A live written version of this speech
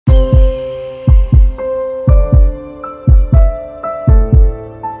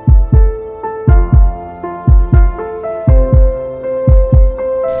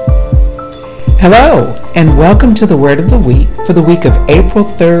Hello, and welcome to the Word of the Week for the week of April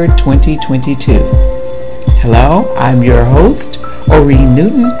 3rd, 2022. Hello, I'm your host, Oreen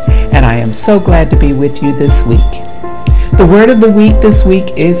Newton, and I am so glad to be with you this week. The Word of the Week this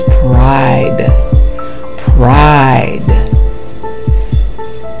week is pride. Pride.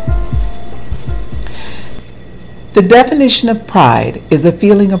 The definition of pride is a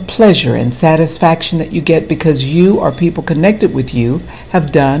feeling of pleasure and satisfaction that you get because you or people connected with you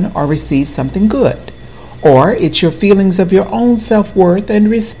have done or received something good. Or it's your feelings of your own self-worth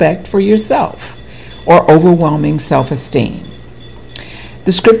and respect for yourself, or overwhelming self-esteem.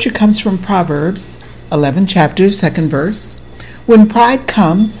 The scripture comes from Proverbs 11 chapter 2nd verse. When pride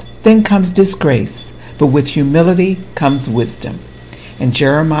comes, then comes disgrace, but with humility comes wisdom. And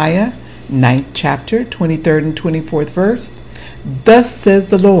Jeremiah 9th chapter, 23rd and 24th verse. Thus says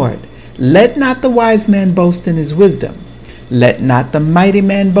the Lord, let not the wise man boast in his wisdom. Let not the mighty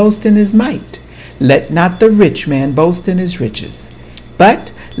man boast in his might. Let not the rich man boast in his riches.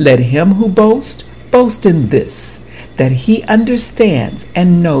 But let him who boasts, boast in this, that he understands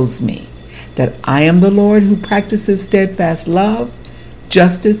and knows me, that I am the Lord who practices steadfast love,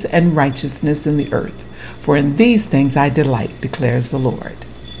 justice, and righteousness in the earth. For in these things I delight, declares the Lord.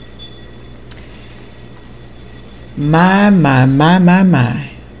 My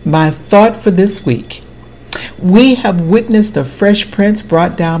thought for this week. We have witnessed a fresh prince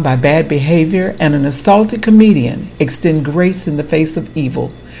brought down by bad behavior and an assaulted comedian extend grace in the face of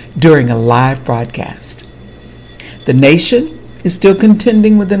evil during a live broadcast. The nation is still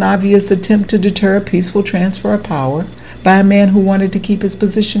contending with an obvious attempt to deter a peaceful transfer of power by a man who wanted to keep his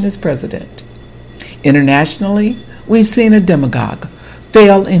position as president. Internationally, we've seen a demagogue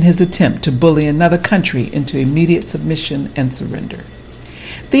fail in his attempt to bully another country into immediate submission and surrender.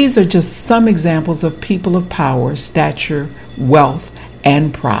 These are just some examples of people of power, stature, wealth,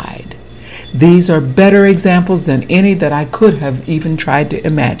 and pride. These are better examples than any that I could have even tried to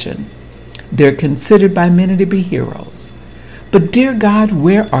imagine. They're considered by many to be heroes. But dear God,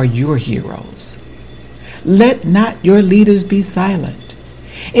 where are your heroes? Let not your leaders be silent.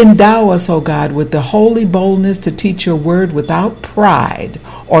 Endow us, O God, with the holy boldness to teach your word without pride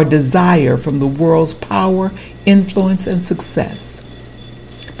or desire from the world's power, influence, and success.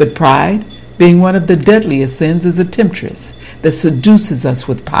 But pride, being one of the deadliest sins, is a temptress that seduces us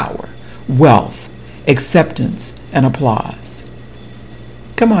with power, wealth, acceptance, and applause.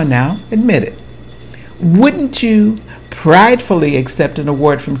 Come on now, admit it. Wouldn't you pridefully accept an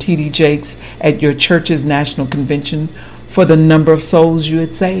award from T.D. Jakes at your church's national convention for the number of souls you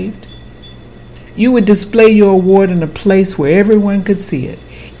had saved? You would display your award in a place where everyone could see it,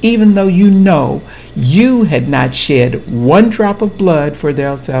 even though you know you had not shed one drop of blood for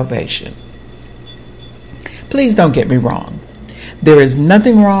their salvation. Please don't get me wrong. There is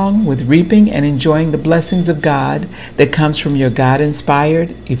nothing wrong with reaping and enjoying the blessings of God that comes from your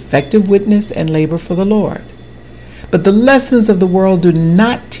God-inspired, effective witness and labor for the Lord. But the lessons of the world do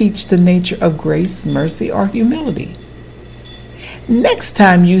not teach the nature of grace, mercy, or humility. Next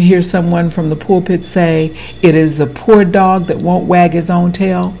time you hear someone from the pulpit say, it is a poor dog that won't wag his own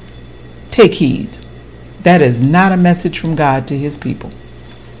tail, take heed. That is not a message from God to his people.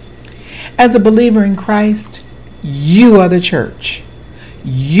 As a believer in Christ, you are the church.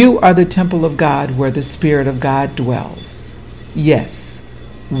 You are the temple of God where the Spirit of God dwells. Yes,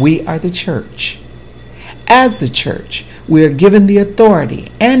 we are the church. As the church, we are given the authority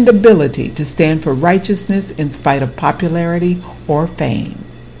and ability to stand for righteousness in spite of popularity or fame.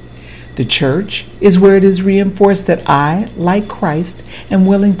 The church is where it is reinforced that I, like Christ, am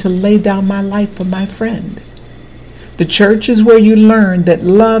willing to lay down my life for my friend. The church is where you learn that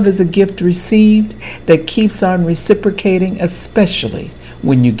love is a gift received that keeps on reciprocating, especially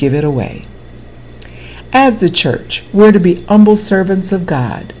when you give it away. As the church, we're to be humble servants of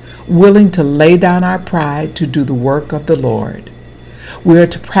God, willing to lay down our pride to do the work of the Lord. We are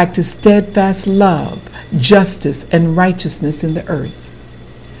to practice steadfast love, justice, and righteousness in the earth.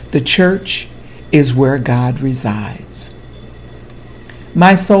 The church is where God resides.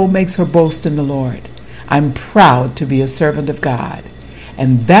 My soul makes her boast in the Lord. I'm proud to be a servant of God,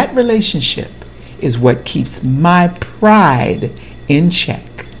 and that relationship is what keeps my pride in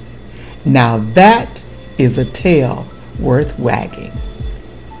check. Now that is a tail worth wagging.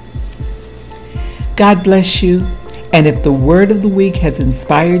 God bless you, and if the word of the week has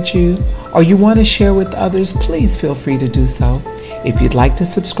inspired you or you want to share with others, please feel free to do so. If you'd like to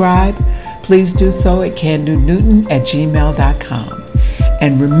subscribe, please do so at candonewton@gmail.com.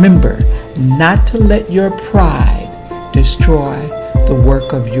 And remember not to let your pride destroy the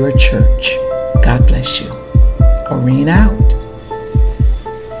work of your church. God bless you. Oreen out.